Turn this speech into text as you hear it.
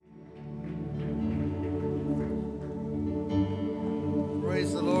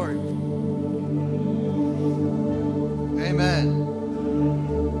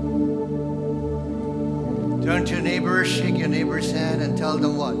neighbor, shake your neighbor's hand and tell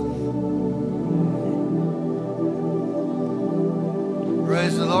them what?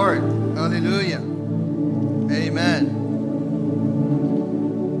 Praise the Lord. Hallelujah. Amen.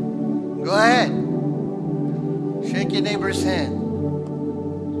 Go ahead. Shake your neighbor's hand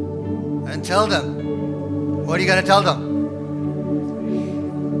and tell them. What are you going to tell them?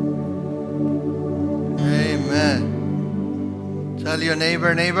 Amen. Tell your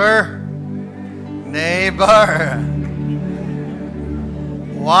neighbor,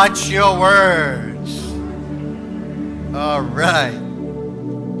 watch your words. All right.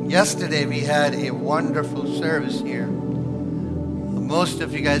 Yesterday we had a wonderful service here. Most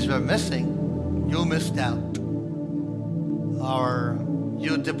of you guys were missing. You missed out. Our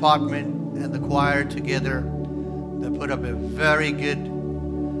youth department and the choir together, they put up a very good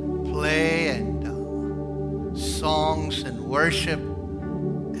play and songs and worship.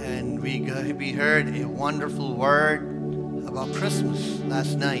 And we heard a wonderful word about Christmas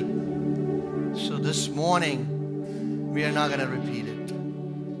last night. So this morning, we are not going to repeat it.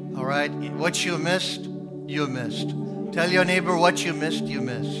 All right? What you missed, you missed. Tell your neighbor what you missed, you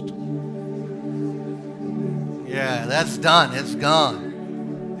missed. Yeah, that's done. It's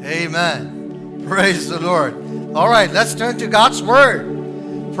gone. Amen. Praise the Lord. All right, let's turn to God's Word.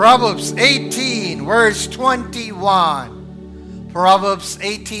 Proverbs 18, verse 21. Proverbs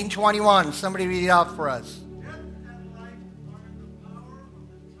 18:21. Somebody read it out for us. Death and life are in the power of the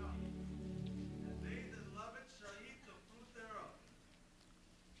tongue, and they that love it shall eat the fruit thereof.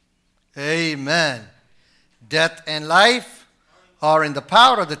 Amen. Death and life are in the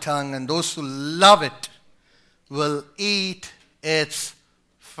power of the tongue, and those who love it will eat its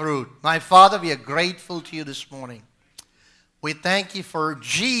fruit. My Father, we are grateful to you this morning. We thank you for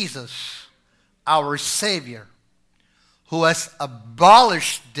Jesus, our Savior, who has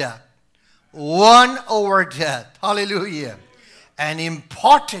abolished death, won over death, hallelujah, and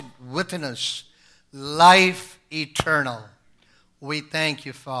imparted within us life eternal. We thank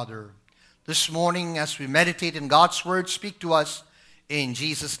you, Father. This morning, as we meditate in God's Word, speak to us. In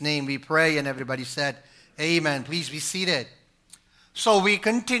Jesus' name we pray, and everybody said, amen. Please be seated. So we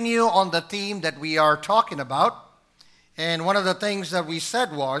continue on the theme that we are talking about. And one of the things that we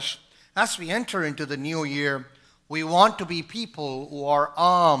said was, as we enter into the new year, we want to be people who are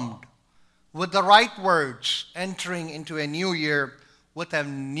armed with the right words, entering into a new year with a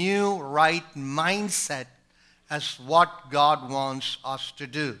new right mindset as what God wants us to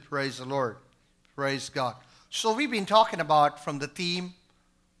do. Praise the Lord. Praise God. So we've been talking about from the theme.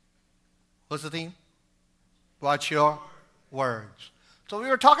 What's the theme? Watch your words. So we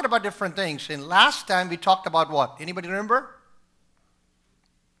were talking about different things. And last time we talked about what? Anybody remember?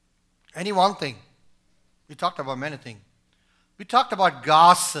 Any one thing. We talked about many things. We talked about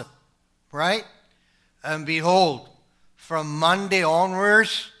gossip, right? And behold, from Monday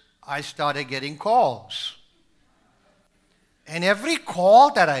onwards, I started getting calls. And every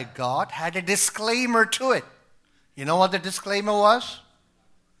call that I got had a disclaimer to it. You know what the disclaimer was?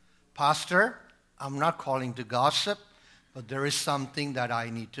 Pastor, I'm not calling to gossip, but there is something that I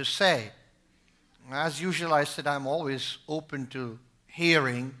need to say. As usual, I said I'm always open to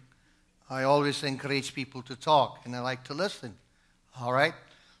hearing. I always encourage people to talk, and I like to listen. All right?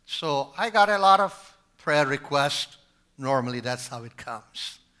 So I got a lot of prayer requests. Normally, that's how it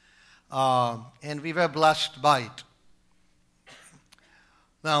comes. And we were blessed by it.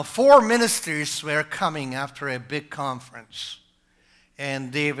 Now, 4 ministers were coming after a big conference.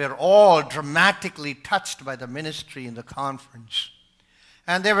 And they were all dramatically touched by the ministry in the conference.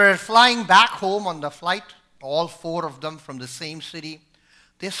 And they were flying back home on the flight, all 4 of them from the same city.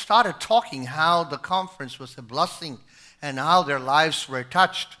 They started talking how the conference was a blessing and how their lives were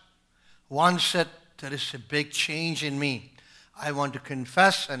touched. One said, there is a big change in me. I want to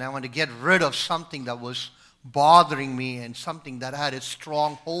confess and I want to get rid of something that was bothering me and something that had a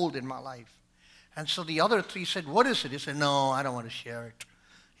strong hold in my life. And so the other 3 said, what is it? He said, no, I don't want to share it.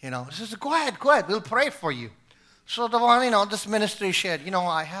 He says, go ahead, we'll pray for you. So the one, this ministry shared,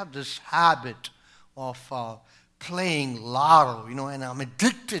 I have this habit of playing lotto, and I'm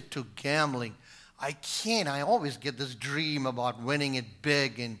addicted to gambling. I always get this dream about winning it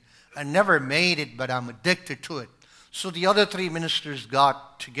big, and I never made it, but I'm addicted to it. So the other 3 ministers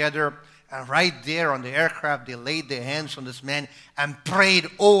got together, and right there on the aircraft, they laid their hands on this man and prayed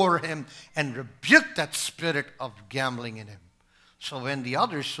over him and rebuked that spirit of gambling in him. So when the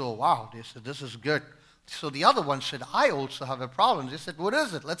others saw, wow, they said, this is good. So the other one said, I also have a problem. They said, what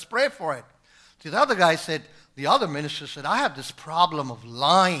is it? Let's pray for it. The other guy said, the other minister said, I have this problem of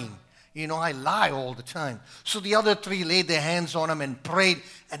lying. I lie all the time. So the other 3 laid their hands on him and prayed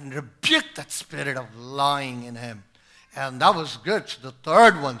and rebuked that spirit of lying in him. And that was good. So the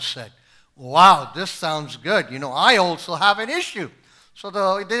third one said, wow, this sounds good. I also have an issue.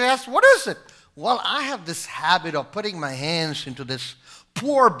 So they asked, what is it? Well, I have this habit of putting my hands into this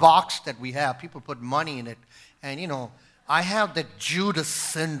poor box that we have. People put money in it. And, I have that Judas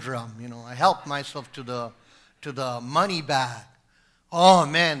syndrome. I help myself to the money bag. Oh,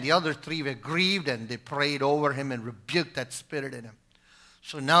 man, the other three were grieved, and they prayed over him and rebuked that spirit in him.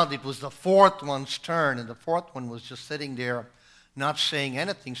 So now it was the fourth one's turn, and the fourth one was just sitting there not saying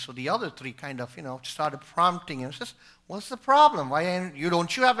anything. So the other three kind of, started prompting him. Says, what's the problem? Why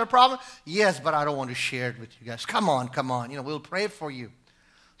don't you have a problem? Yes, but I don't want to share it with you guys. Come on. We'll pray for you.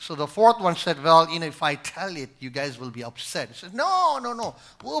 So the fourth one said, well, if I tell it, you guys will be upset. He said, no.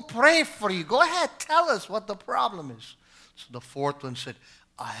 We'll pray for you. Go ahead, tell us what the problem is. So the fourth one said,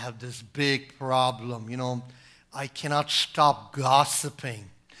 I have this big problem. I cannot stop gossiping.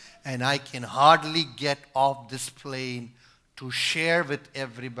 And I can hardly get off this plane to share with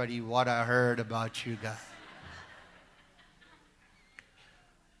everybody what I heard about you guys.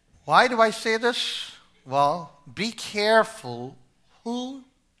 Why do I say this? Well, be careful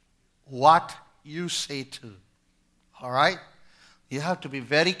what you say to. All right? You have to be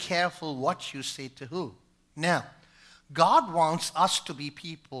very careful what you say to who. Now, God wants us to be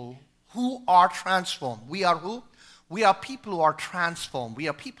people who are transformed. We are who? We are people who are transformed. We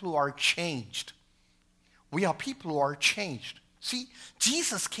are people who are changed. We are people who are changed. See,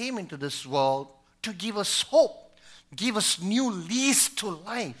 Jesus came into this world to give us hope, give us new lease to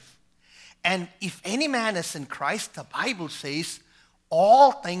life. And if any man is in Christ, the Bible says,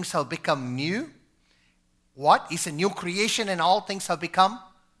 all things have become new. What? It's a new creation, and all things have become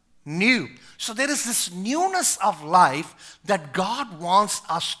new. So there is this newness of life that God wants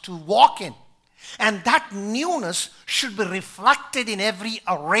us to walk in. And that newness should be reflected in every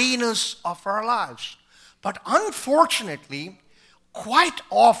arenas of our lives. But unfortunately, quite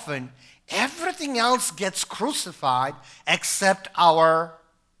often, everything else gets crucified except our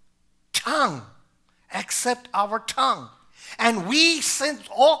tongue. Except our tongue. And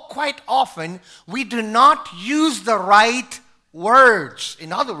quite often, we do not use the right words.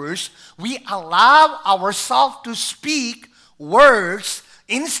 In other words, we allow ourselves to speak words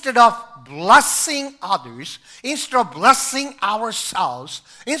instead of blessing others, instead of blessing ourselves,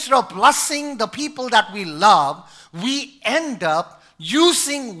 instead of blessing the people that we love, we end up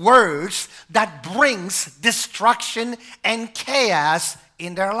using words that brings destruction and chaos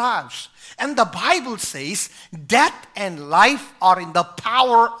in their lives. And the Bible says, death and life are in the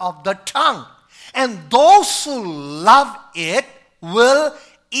power of the tongue. And those who love it will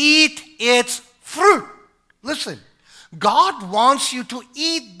eat its fruit. Listen, God wants you to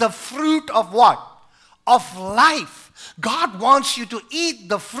eat the fruit of what? Of life. God wants you to eat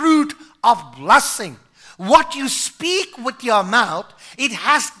the fruit of blessing. What you speak with your mouth, it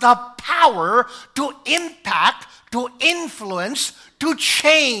has the power to impact, to influence, to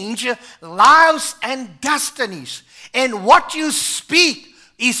change lives and destinies. And what you speak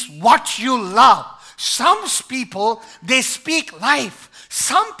is what you love. Some people, they speak life.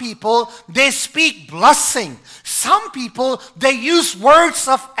 Some people, they speak blessing. Some people, they use words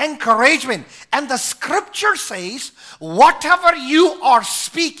of encouragement. And the scripture says, whatever you are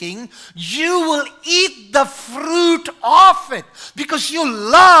speaking, you will eat the fruit of it. Because you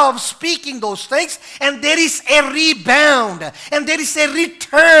love speaking those things, and there is a rebound, and there is a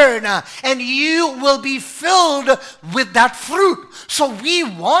return, and you will be filled with that fruit. So we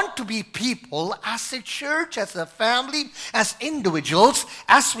want to be people as a church, as a family, as individuals,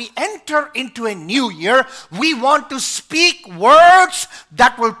 as we enter into a new year, we want to speak words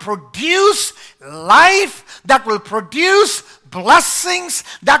that will produce life, that will produce blessings,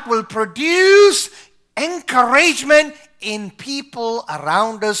 that will produce encouragement in people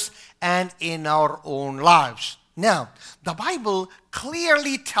around us and in our own lives. Now, the Bible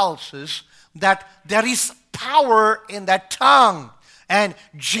clearly tells us that there is power in that tongue. And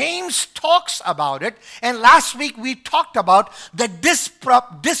James talks about it. And last week we talked about the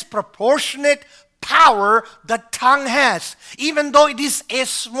disproportionate power the tongue has. Even though it is a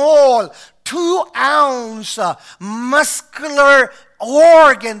small 2-ounce muscular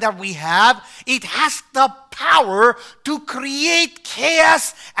organ that we have, it has the power to create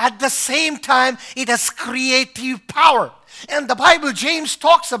chaos. At the same time, it has creative power. And the Bible, James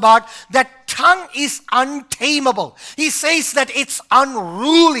talks about that tongue is untamable. He says that it's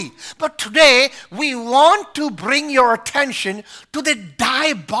unruly. But today, we want to bring your attention to the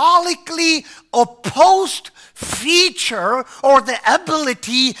diabolically opposed feature or the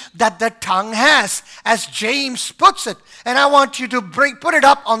ability that the tongue has, as James puts it. And I want you to put it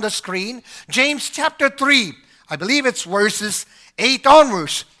up on the screen. James chapter 3. I believe it's verses 8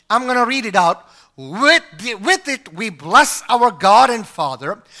 onwards. I'm going to read it out. With it we bless our God and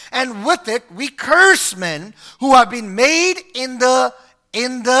Father, and with it we curse men who have been made in the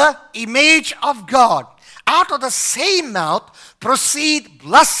image of God. Out of the same mouth proceed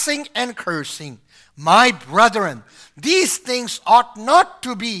blessing and cursing. My brethren, these things ought not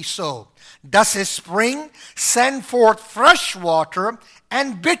to be so. Does a spring send forth fresh water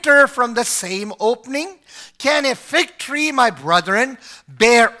and bitter from the same opening? Can a fig tree, my brethren,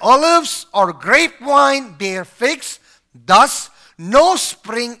 bear olives, or grapevine bear figs? Thus, no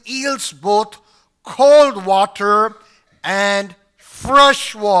spring yields both cold water and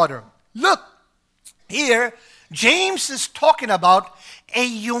fresh water. Look, here, James is talking about a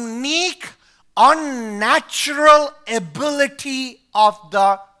unique, unnatural ability of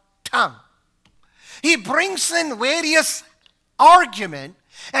the tongue. He brings in various arguments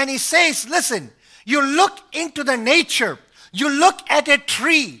and he says, listen, you look into the nature, you look at a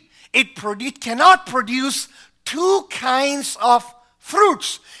tree, it cannot produce two kinds of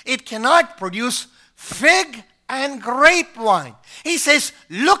fruits. It cannot produce fig and grapevine. He says,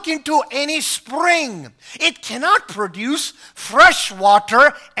 look into any spring. It cannot produce fresh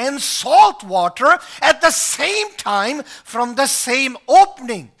water and salt water at the same time from the same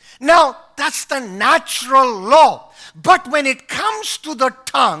opening. Now, that's the natural law. But when it comes to the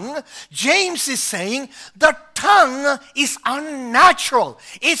tongue, James is saying the tongue is unnatural.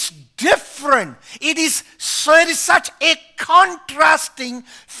 It's different. It is such a contrasting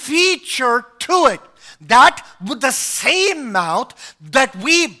feature to it, that with the same mouth that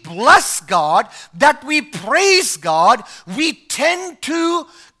we bless God, that we praise God, we tend to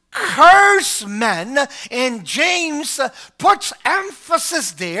curse men. And James puts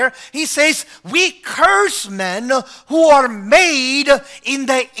emphasis there. He says, we curse men who are made in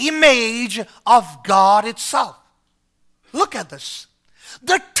the image of God itself. Look at this.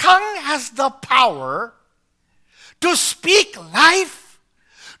 The tongue has the power to speak life,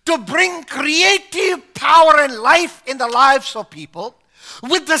 to bring creative power and life in the lives of people.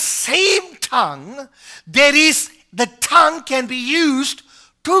 With the same tongue, the tongue can be used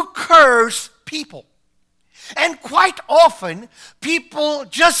to curse people. And quite often, people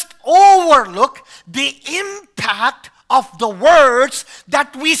just overlook the impact of the words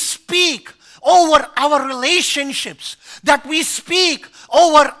that we speak over our relationships, that we speak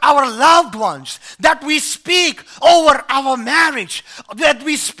over our loved ones, that we speak over our marriage, that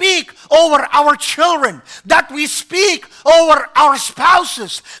we speak over our children, that we speak over our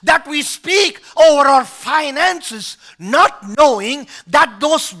spouses, that we speak over our finances, not knowing that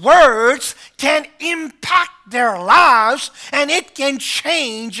those words can impact their lives and it can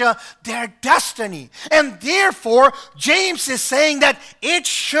change their destiny. And therefore, James is saying that it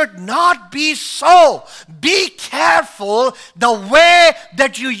should not be so. Be careful the way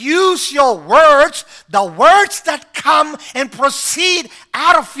that you use your words. The words that come and proceed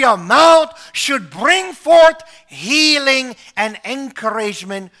out of your mouth should bring forth healing and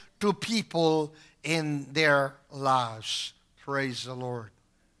encouragement to people in their lives. Praise the Lord.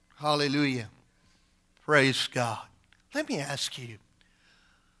 Hallelujah. Praise God. Let me ask you,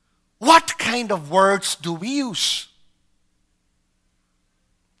 what kind of words do we use?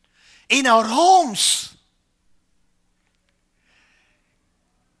 In our homes,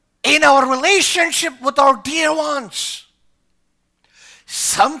 in our relationship with our dear ones.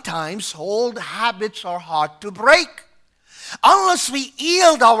 Sometimes old habits are hard to break. Unless we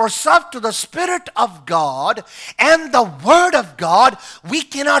yield ourselves to the Spirit of God and the Word of God, we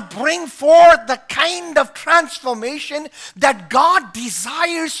cannot bring forth the kind of transformation that God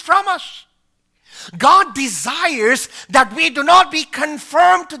desires from us. God desires that we do not be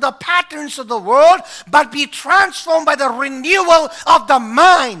conformed to the patterns of the world, but be transformed by the renewal of the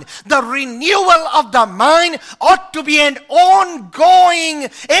mind. The renewal of the mind ought to be an ongoing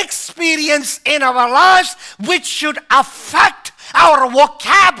experience in our lives, which should affect our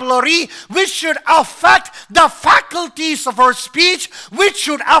vocabulary, which should affect the faculties of our speech, which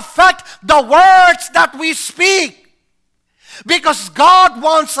should affect the words that we speak. Because God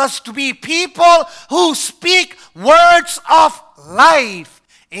wants us to be people who speak words of life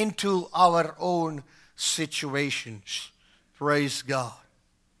into our own situations. Praise God.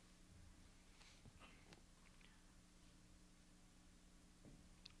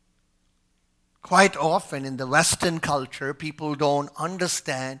 Quite often in the Western culture, people don't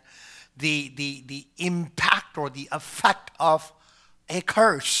understand the impact or the effect of a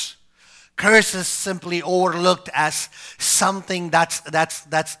curse. Curse is simply overlooked as something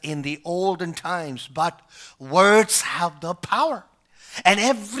that's in the olden times, but words have the power. And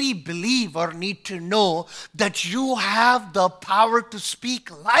every believer need to know that you have the power to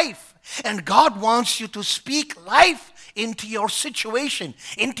speak life. And God wants you to speak life into your situation,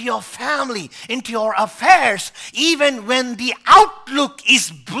 into your family, into your affairs. Even when the outlook is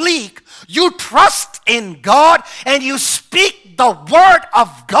bleak, you trust in God and you speak the word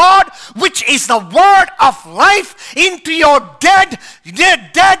of God, which is the word of life, into your dead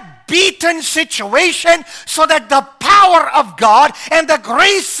beaten situation, so that the power of God and the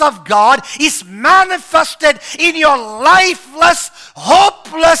grace of God is manifested in your lifeless,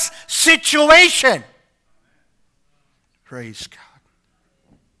 hopeless situation. Praise God.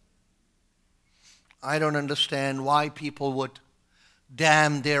 I don't understand why people would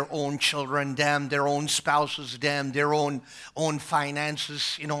damn their own children, damn their own spouses, damn their own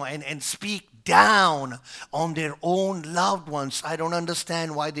finances, and speak down on their own loved ones. I don't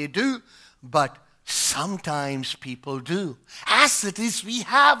understand why they do, but sometimes people do. As it is, we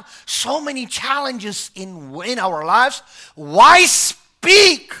have so many challenges in our lives. Why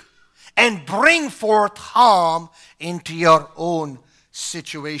speak and bring forth harm into your own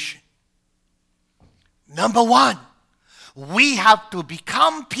situation? Number one, we have to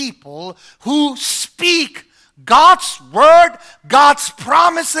become people who speak God's word, God's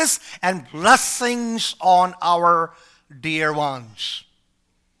promises, and blessings on our dear ones.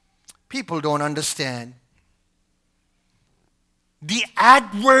 People don't understand the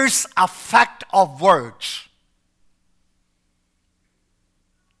adverse effect of words.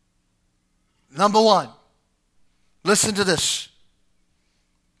 Number one, listen to this.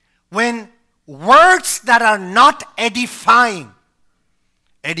 When words that are not edifying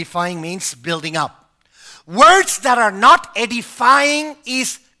means building up. Words that are not edifying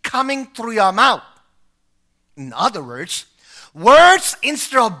is coming through your mouth. In other words, words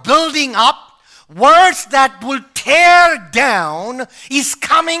instead of building up, words that will tear down is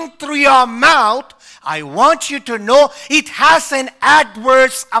coming through your mouth. I want you to know it has an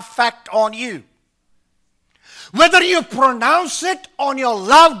adverse effect on you. Whether you pronounce it on your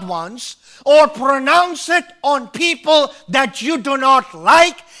loved ones or pronounce it on people that you do not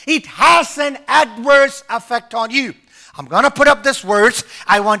like, it has an adverse effect on you. I'm going to put up these words.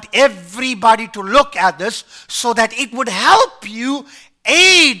 I want everybody to look at this so that it would help you,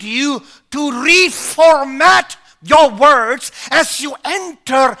 aid you to reformat your words as you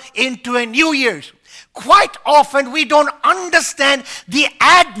enter into a new year. Quite often we don't understand the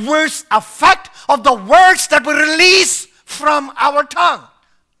adverse effect of the words that we release from our tongue.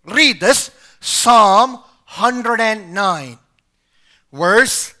 Read this, Psalm 109,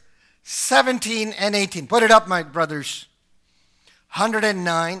 verse 17 and 18. Put it up, my brothers.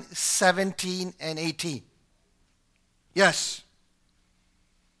 109, 17 and 18. Yes.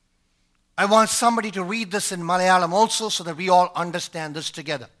 I want somebody to read this in Malayalam also so that we all understand this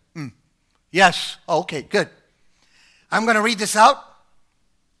together. Yes. Okay, good. I'm going to read this out.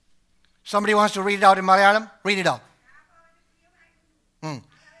 Somebody wants to read it out in Malayalam? Read it out.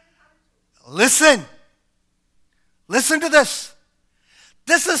 Listen. Listen to this.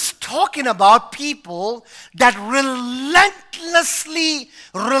 This is talking about people that relentlessly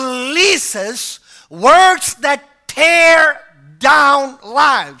releases words that tear down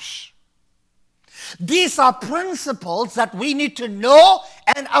lives. These are principles that we need to know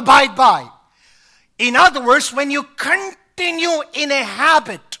and abide by. In other words, when you continue in a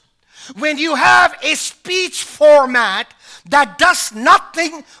habit, when you have a speech format that does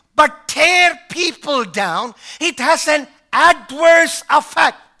nothing but tear people down, it has an adverse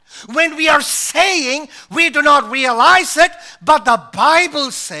effect. When we are saying, we do not realize it, but the Bible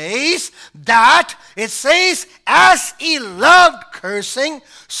says that, it says, as he loved cursing,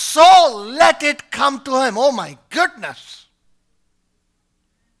 so let it come to him. Oh my goodness.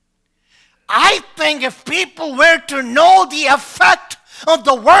 I think if people were to know the effect of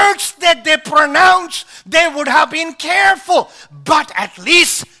the words that they pronounce, they would have been careful. But at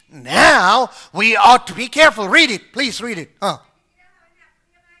least now we ought to be careful. Read it. Please read it.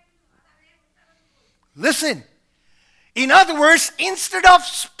 Listen. In other words, instead of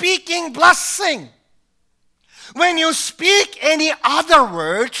speaking blessing, when you speak any other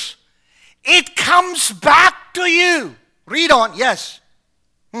words, it comes back to you. Read on. Yes.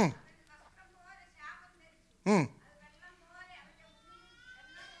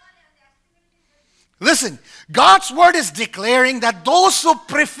 Listen, God's word is declaring that those who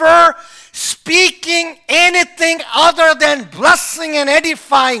prefer speaking anything other than blessing and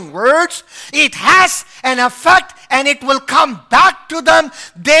edifying words, it has an effect and it will come back to them.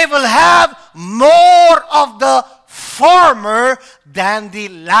 They will have more of the former than the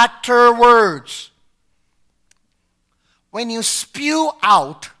latter words. when you spew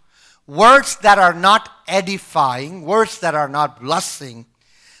out words that are not edifying, words that are not blessing,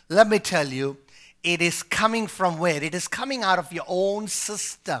 let me tell you, it is coming from where? It is coming out of your own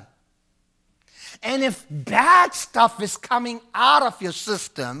system. And if bad stuff is coming out of your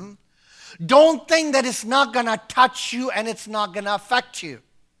system, don't think that it's not going to touch you and it's not going to affect you.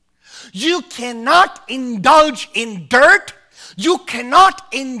 You cannot indulge in dirt. You cannot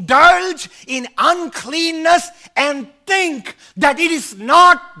indulge in uncleanness and think that it is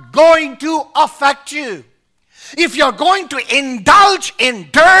not going to affect you. If you're going to indulge in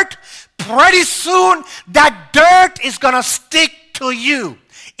dirt, pretty soon that dirt is going to stick to you.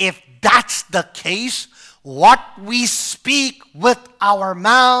 If that's the case, what we speak with our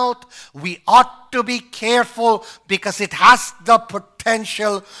mouth, we ought to be careful because it has the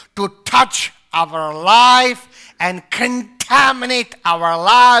potential to touch our life and contaminate our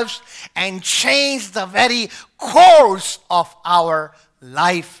lives and change the very course of our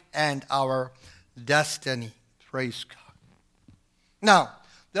life and our destiny. Praise God. Now,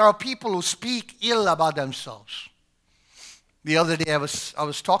 there are people who speak ill about themselves. The other day I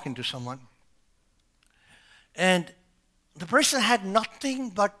was talking to someone, and the person had nothing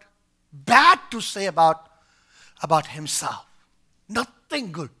but bad to say about himself.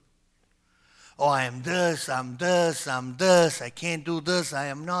 Nothing good. Oh, I am this, I'm this, I'm this, I can't do this, I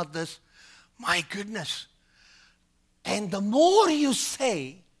am not this. My goodness. And the more you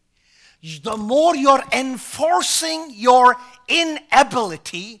say, the more you're enforcing your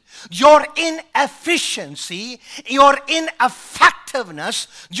inability, your inefficiency, your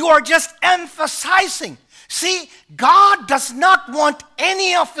ineffectiveness. You are just emphasizing. See, God does not want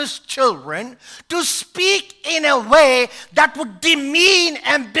any of His children to speak in a way that would demean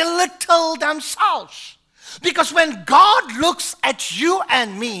and belittle themselves. Because when God looks at you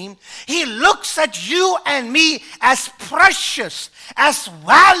and me, He looks at you and me as precious, as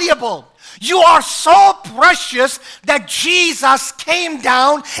valuable. You are so precious that Jesus came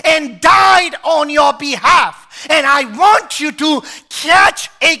down and died on your behalf. And I want you to catch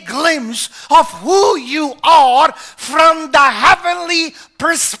a glimpse of who you are from the heavenly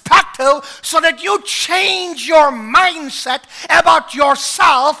perspective so that you change your mindset about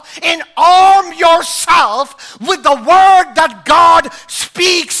yourself and arm yourself with the word that God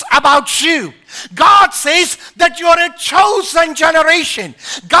speaks about you. God says that you are a chosen generation.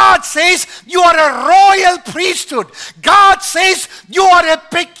 God says you are a royal priesthood. God says you are a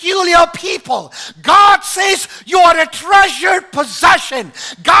peculiar people. God says you are a treasured possession.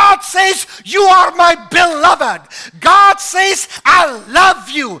 God says you are my beloved. God says I love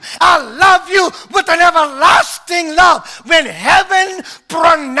you. I love you with an everlasting love. When heaven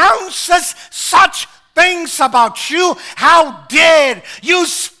pronounces such things about you, how dare you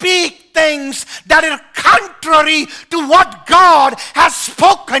speak things that are contrary to what God has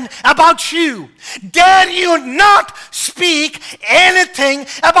spoken about you? Dare you not speak anything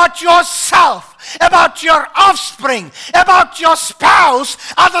about yourself, about your offspring, about your spouse,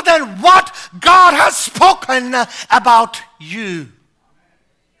 other than what God has spoken about you?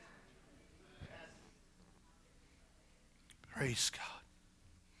 Praise God.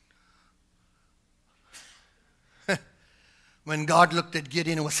 When God looked at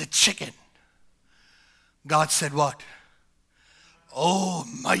Gideon, it was a chicken. God said what? Oh,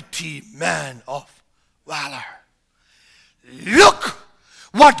 mighty man of valor. Look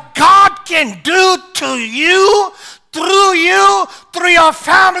what God can do to you, through your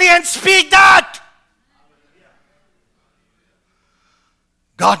family, and speak that.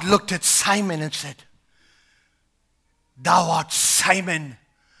 God looked at Simon and said, Thou art Simon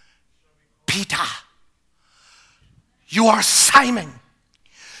Peter. You are Simon.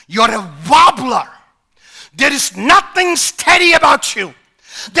 You are a wobbler. There is nothing steady about you.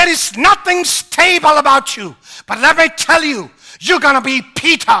 There is nothing stable about you. But let me tell you, you're going to be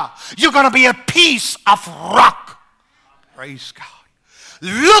Peter. You're going to be a piece of rock. Praise God.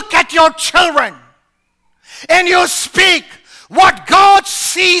 Look at your children and you speak what God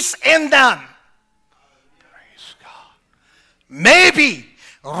sees in them. Praise God. Maybe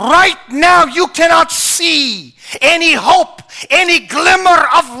right now you cannot see any hope, any glimmer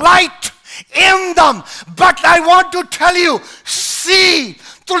of light in them. But I want to tell you, see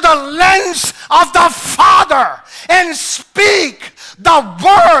through the lens of the Father and speak the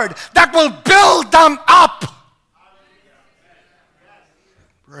word that will build them up.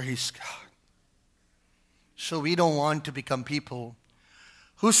 Praise God. So we don't want to become people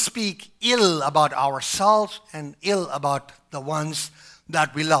who speak ill about ourselves and ill about the ones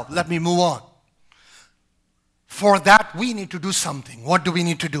that we love. Let me move on. For that, we need to do something. What do we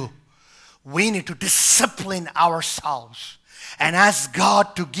need to do? we need to discipline ourselves and ask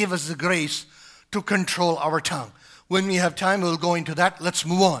God to give us the grace to control our tongue. When we have time, we'll go into that. Let's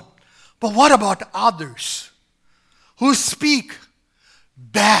move on. But what about others who speak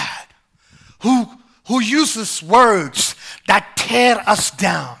bad, who uses words that tear us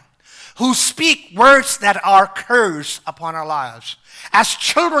down, who speak words that are curse upon our lives? As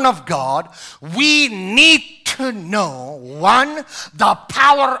children of God, we need to know, one, the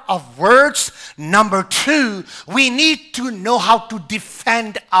power of words. Number two, we need to know how to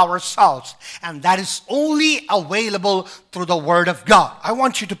defend ourselves. And that is only available through the Word of God. I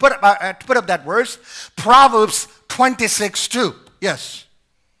want you to put up that verse, Proverbs 26:2. Yes.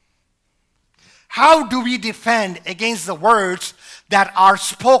 How do we defend against the words that are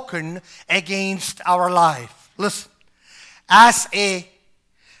spoken against our life? Listen.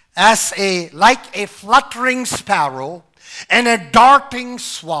 Like a fluttering sparrow and a darting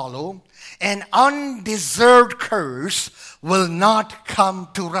swallow, an undeserved curse will not come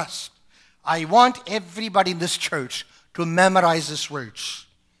to rest. I want everybody in this church to memorize these words.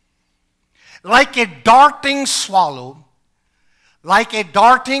 Like a darting swallow, like a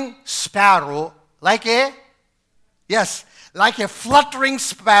darting sparrow, like a fluttering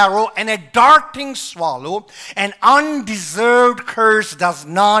sparrow and a darting swallow, an undeserved curse does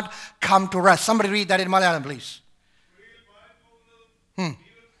not come to rest. Somebody read that in Malayalam, please.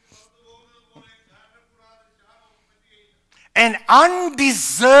 An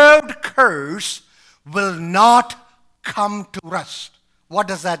undeserved curse will not come to rest. What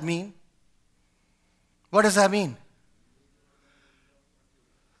does that mean? What does that mean?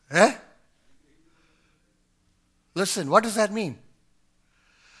 Listen, what does that mean?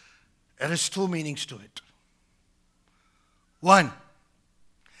 There is two meanings to it. One,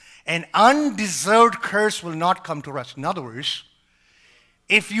 an undeserved curse will not come to rest. In other words,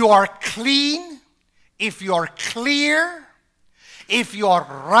 if you are clean, if you are clear, if you are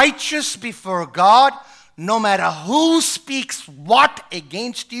righteous before God, no matter who speaks what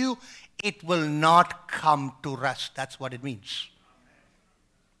against you, it will not come to rest. That's what it means.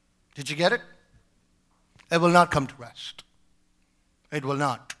 Did you get it? It will not come to rest. It will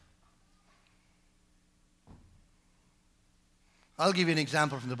not. I'll give you an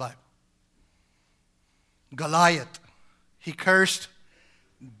example from the Bible. Goliath, he cursed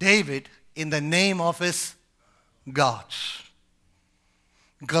David in the name of his gods.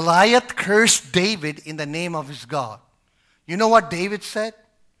 Goliath cursed David in the name of his God. You know what David said?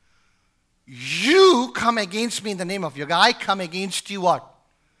 You come against me in the name of your God. I come against you what?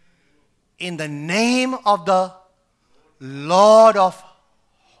 In the name of the Lord of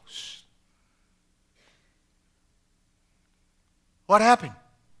hosts. What happened?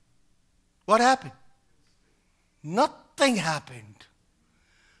 What happened? Nothing happened.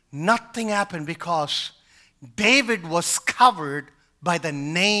 Nothing happened because David was covered by the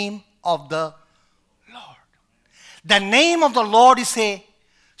name of the Lord. The name of the Lord is a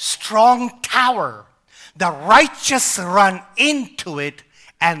strong tower. The righteous run into it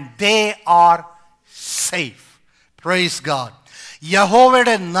and they are safe. Praise God.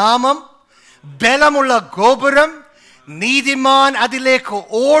 യഹോവയുടെ നാമം ബലമുള്ള ഗോപുരം, നീതിമാൻ അതിലേക്ക്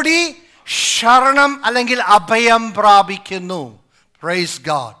ഓടി ശരണം അല്ലെങ്കിൽ അഭയം പ്രാപിക്കുന്നു. Praise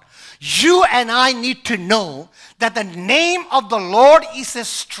God. You and I need to know that the name of the Lord is a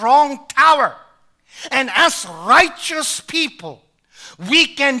strong tower. And as righteous people, we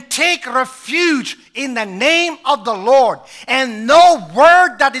can take refuge in the name of the Lord. And no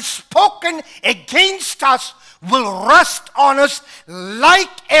word that is spoken against us will rest on us like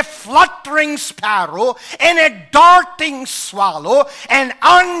a fluttering sparrow and a darting swallow. An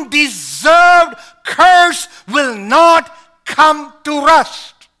undeserved curse will not come to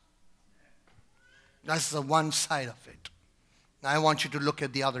rest. That's the one side of it. Now I want you to look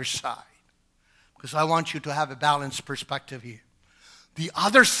at the other side, because I want you to have a balanced perspective here. The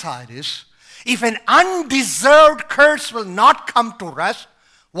other side is, if an undeserved curse will not come to rest,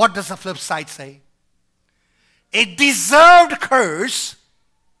 what does the flip side say? A deserved curse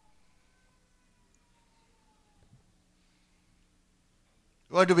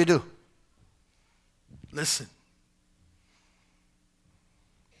what do? Listen.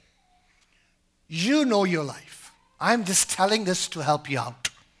 You know your life. I'm just telling this to help you out.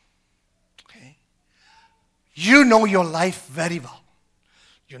 Okay? You know your life very well.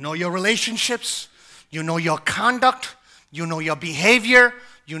 You know your relationships. You know your conduct. You know your behavior.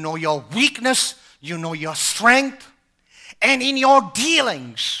 You know your weakness. You know your strength. And in your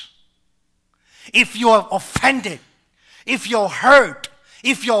dealings, if you are offended, if you're hurt,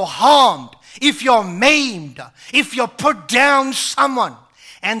 if you're harmed, if you're maimed, if you put down someone,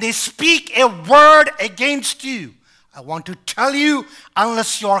 and they speak a word against you, I want to tell you,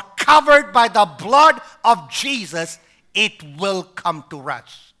 unless you're covered by the blood of Jesus, it will come to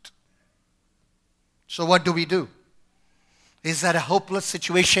rest. So what do we do? Is that a hopeless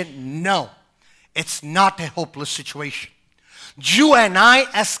situation? No, it's not a hopeless situation. You and I,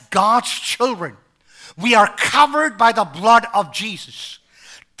 as God's children, we are covered by the blood of Jesus.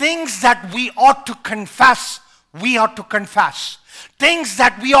 Things that we ought to confess, we ought to confess. Things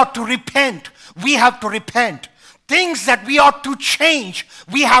that we ought to repent, we have to repent. Things that we ought to change,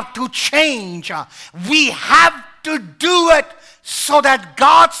 we have to change. We have to do it so that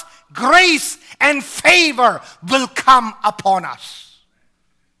God's grace and favor will come upon us.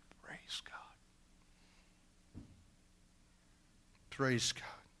 Praise God. Praise God.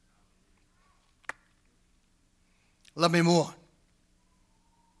 Let me move on.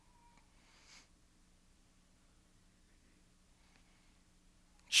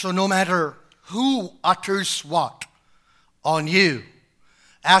 So no matter who utters what on you,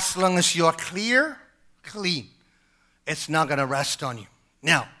 as long as you're clean, it's not going to rest on you.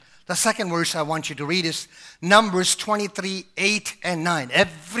 Now, the second verse I want you to read is Numbers 23, 8 and 9.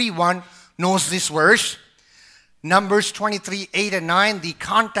 Everyone knows this verse. Numbers 23, 8 and 9. The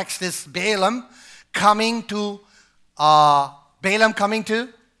context is Balaam coming to...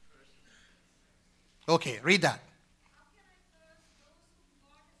 Okay, read that.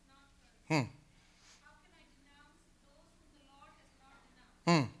 From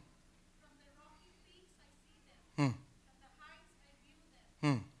the rocky peaks I see them. From the heights I view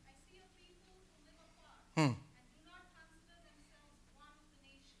them. I see a people who live apart and do not consider themselves one of the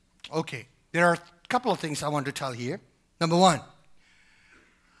nations. Okay, there are a couple of things I want to tell here. Number one,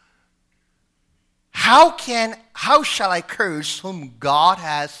 how shall I curse whom God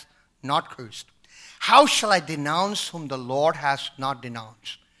has not cursed? How shall I denounce whom the Lord has not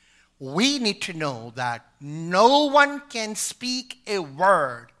denounced? We need to know that no one can speak a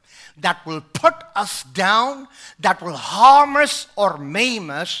word that will put us down, that will harm us or maim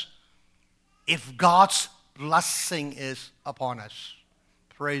us, if God's blessing is upon us.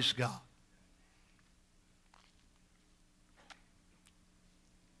 Praise God.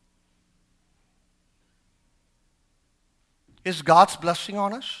 Is God's blessing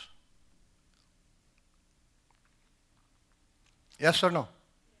on us? Yes or no?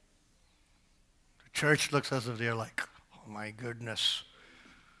 The church looks as if they're like, oh my goodness.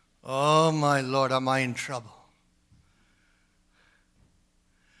 Oh my Lord, am I in trouble?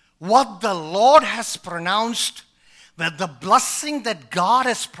 What the Lord has pronounced, that the blessing that God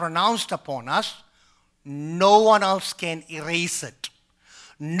has pronounced upon us, no one else can erase it.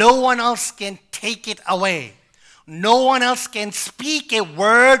 No one else can take it away. No one else can speak a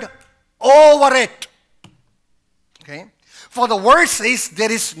word over it. Okay? For the word says,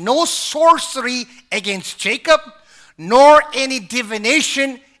 there is no sorcery against Jacob, nor any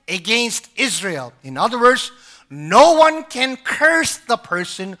divination against Israel. In other words, no one can curse the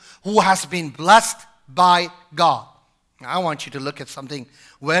person who has been blessed by God. Now, I want you to look at something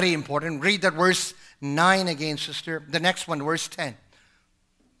very important. Read that verse 9 again, sister. The next one, verse 10.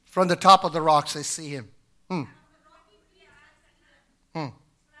 From the top of the rocks, I see him.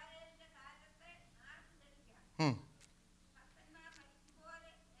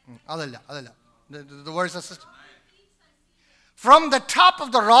 The words are sister. From the top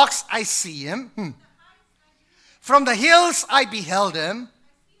of the rocks I see him. From the hills I beheld him.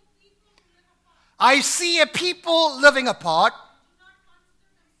 I see a people living apart.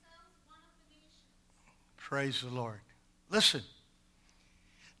 Praise the Lord. Listen.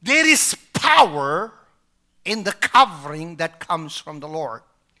 There is power in the covering that comes from the Lord.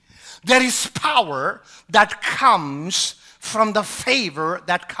 There is power that comes from the favor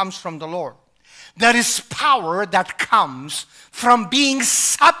that comes from the Lord. There is power that comes from being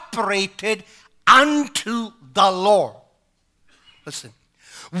separated unto the Lord. Listen,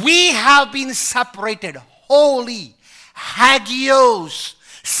 we have been separated, holy, hagios,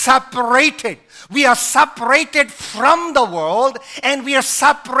 separated. We are separated from the world and we are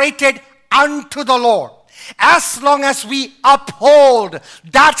separated unto the Lord. As long as we uphold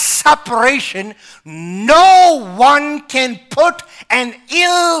that separation, no one can put an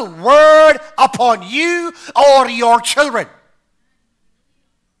ill word upon you or your children.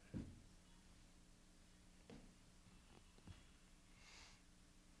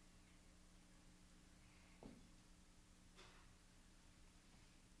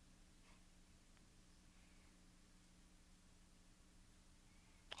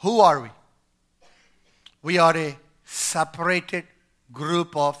 Who are we? We are a separated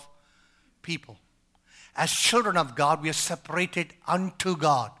group of people. as children of God, we are separated unto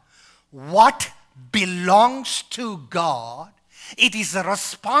God. What belongs to God, it is the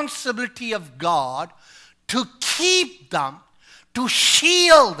responsibility of God to keep them, to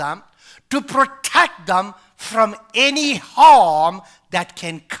shield them, to protect them from any harm that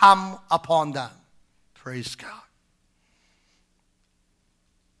can come upon them. Praise God.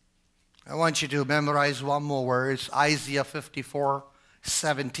 I want you to memorize one more verse, Isaiah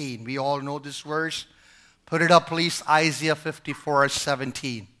 54:17. We all know this verse. Put it up, please. Isaiah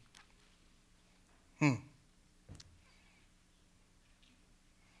 54:17.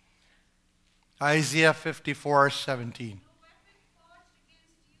 Isaiah 54:17.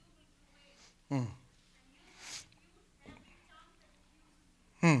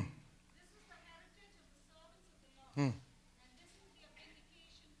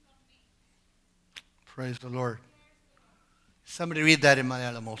 Praise the Lord. Somebody read that in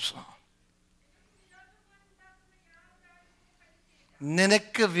Malayalam also.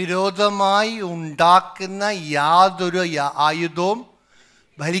 നിനക്ക് വിരോധമായി ഉണ്ടാക്കുന്ന യാതൊരു ആയുധവും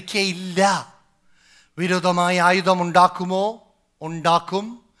ഭരിക്കയില്ല. വിരോധമായ ആയുധം ഉണ്ടാക്കുമോ? ഉണ്ടാക്കും.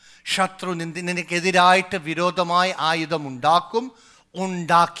 ശത്രു നിനക്കെതിരായിട്ട് വിരോധമായ ആയുധം ഉണ്ടാക്കും.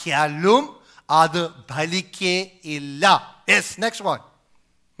 ഉണ്ടാക്കിയാലും അത് ഫലിക്കയില്ല. Yes, next one.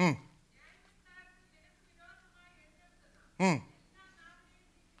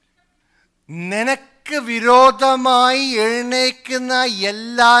 നിനക്ക് വിരോധമായി എഴുന്നേൽക്കുന്ന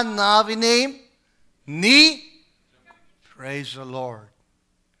എല്ലാ നാവിനെയും നീ. Praise the Lord.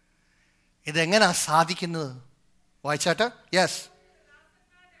 ഇതെങ്ങനാ സാധിക്കുന്നത്? വായിച്ചാട്ടെ. Yes.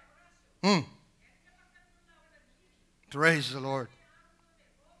 Praise the Lord.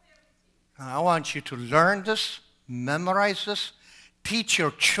 I want you to learn this, memorize this, teach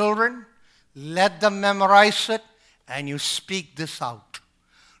your children, let them memorize it, and you speak this out.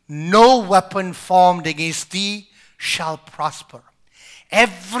 No weapon formed against thee shall prosper.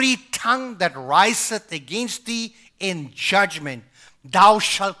 Every tongue that riseth against thee in judgment, thou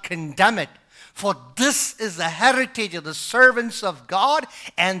shalt condemn it. For this is the heritage of the servants of God,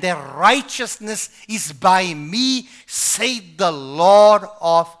 and their righteousness is by me, saith the Lord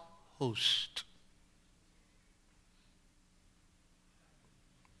of hosts.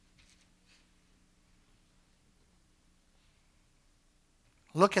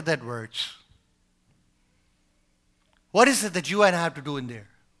 Look at that words. What is it that you and I have to do in there?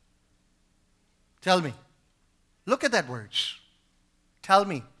 Tell me. Look at that words. Tell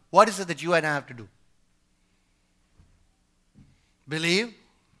me. What is it that you and I have to do? Believe?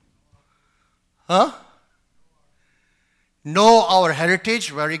 Huh? Know our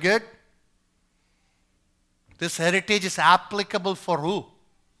heritage. Very good. This heritage is applicable for who?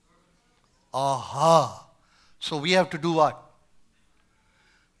 Aha. So we have to do what?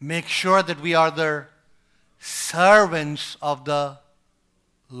 Make sure that we are the servants of the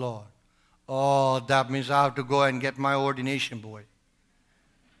Lord. Oh, that means I have to go and get my ordination, boy.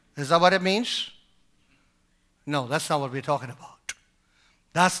 Is that what it means? No, that's not what we're talking about.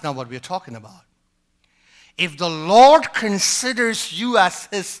 That's not what we're talking about. If the Lord considers you as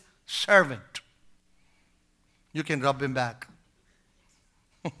his servant, you can rub him back.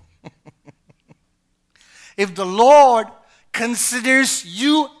 If the Lord considers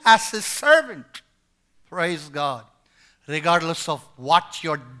you as his servant, praise God, regardless of what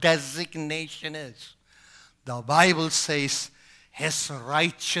your designation is, the Bible says his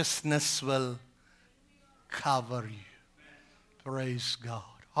righteousness will cover you. Praise God.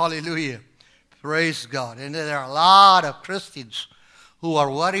 Hallelujah. Praise God. And there are a lot of Christians who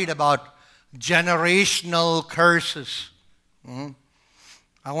are worried about generational curses.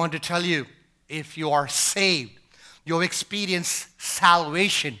 I want to tell you, if you are saved, you experience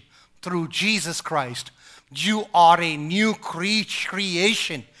salvation through Jesus Christ, you are a new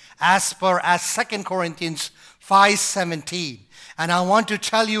creation as per 2 Corinthians 5:17. And I want to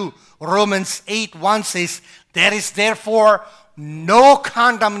tell you, Romans 8:1 says, there is therefore no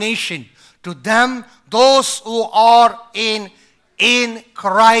condemnation to them, those who are in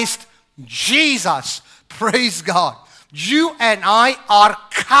Christ Jesus. Praise God. You and I are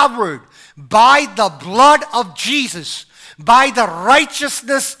covered by the blood of Jesus, by the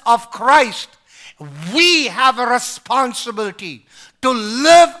righteousness of Christ. We have a responsibility to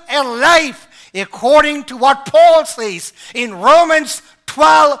live a life according to what Paul says in Romans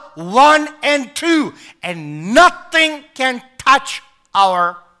 12:1 and 2. And nothing can touch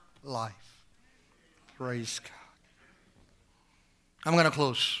our life. Praise God. I'm going to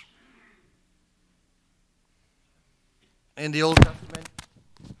close. In the Old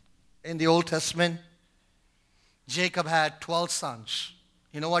Testament, Jacob had 12 sons.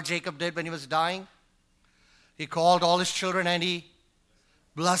 You know what Jacob did when he was dying? He called all his children and he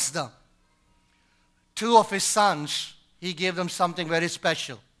blessed them. 2 of his sons, he gave them something very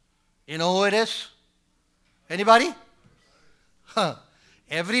special. You know who it is? Anybody?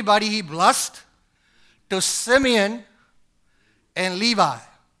 Everybody he blessed to Simeon and Levi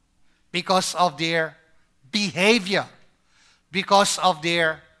because of their behavior, because of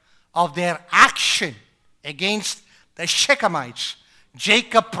their action against the Shechemites.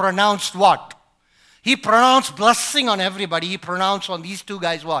 Jacob pronounced what? He pronounced blessing on everybody. He pronounced on these 2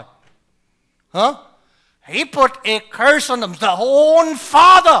 guys what? He put a curse on them. The own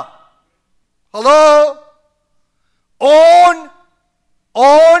father. Hello?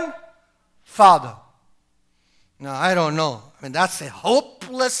 Own father. Now, I don't know. I mean, that's a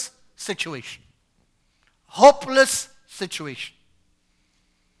hopeless situation. Hopeless situation.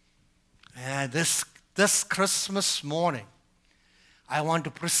 And this Christmas morning, I want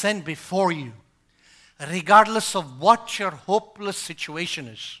to present before you, regardless of what your hopeless situation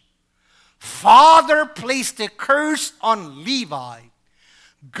is, Father placed a curse on Levi.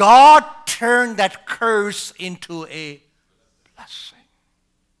 God turned that curse into a blessing.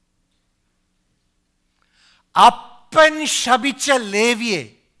 അപ്പൻ ശപിച്ച ലേവിയെ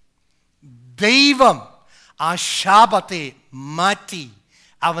ദൈവം ആ ശാപത്തെ മാറ്റി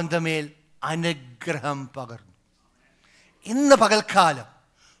അവന്റെ മേൽ അനുഗ്രഹം പകർന്നു. ഇന്ന് പകൽക്കാലം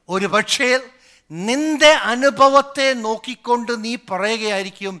ഒരു പക്ഷേ നിന്റെ അനുഭവത്തെ നോക്കിക്കൊണ്ട് നീ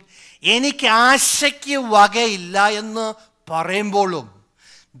പറയുകയായിരിക്കും, എനിക്ക് ആശയ്ക്ക് വകയില്ല എന്ന് പറയുമ്പോഴും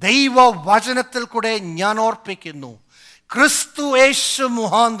ദൈവവചനത്തിൽ കൂടെ ഞാൻ ഓർപ്പിക്കുന്നു, ക്രിസ്തു യേശു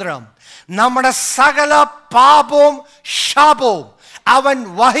മുഖാന്തരം നമ്മുടെ സകല പാപവും ശാപവും അവൻ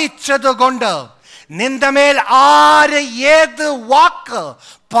വഹിച്ചതുകൊണ്ട് നിന്റെ മേൽ ആര് ഏത് വാക്ക്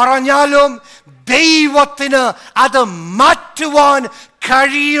പറഞ്ഞാലും ദൈവത്തിന് അത് മാറ്റുവാൻ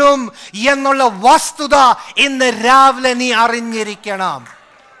കഴിയും എന്നുള്ള വസ്തുത ഇന്ന് രാവിലെ നീ അറിഞ്ഞിരിക്കണം.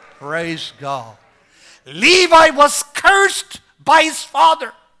 Praise God. Levi was cursed by his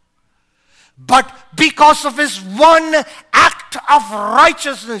father. But because of his one act of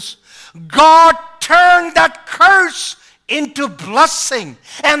righteousness, God turned that curse into blessing.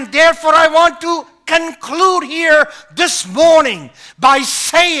 And therefore I want to conclude here this morning by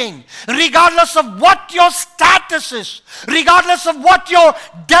saying, regardless of what your status is, regardless of what your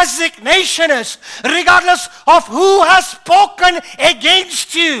designation is, regardless of who has spoken against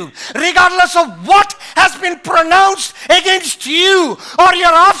you, regardless of what has been pronounced against you or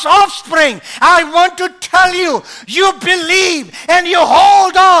your offspring, I want to tell you, you believe and you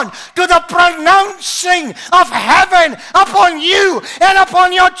hold on to the pronouncing of heaven upon you and upon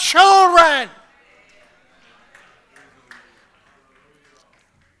your children.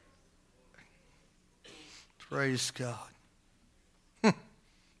 Praise God.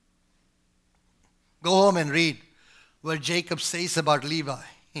 Go home and read what Jacob says about Levi.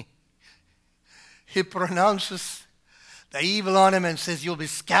 He pronounces the evil on him and says, you'll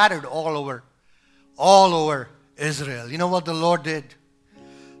be scattered all over Israel. You know what the Lord did?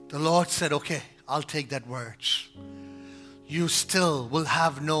 The Lord said, okay, I'll take that words. You still will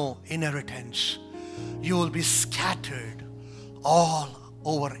have no inheritance. You will be scattered all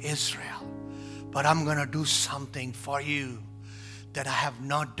over Israel. But I'm going to do something for you that I have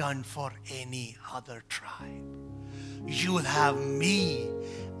not done for any other tribe. You will have me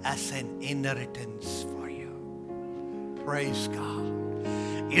as an inheritance for you. Praise God.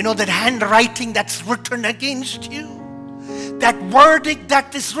 You know that handwriting that's written against you, that verdict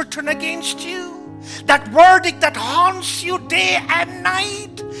that is written against you, that verdict that haunts you day and night,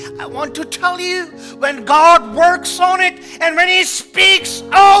 I want to tell you, when God works on it and when He speaks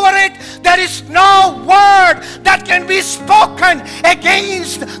over it, there is no word that can be spoken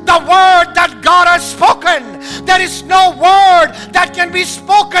against the word that God has spoken. There is no word that can be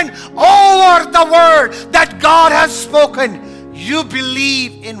spoken over the word that God has spoken. You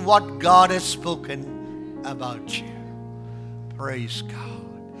believe in what God has spoken about you. Praise God.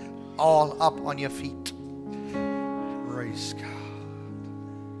 All up on your feet. Praise God.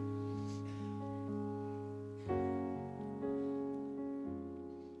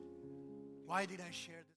 Why did I share this?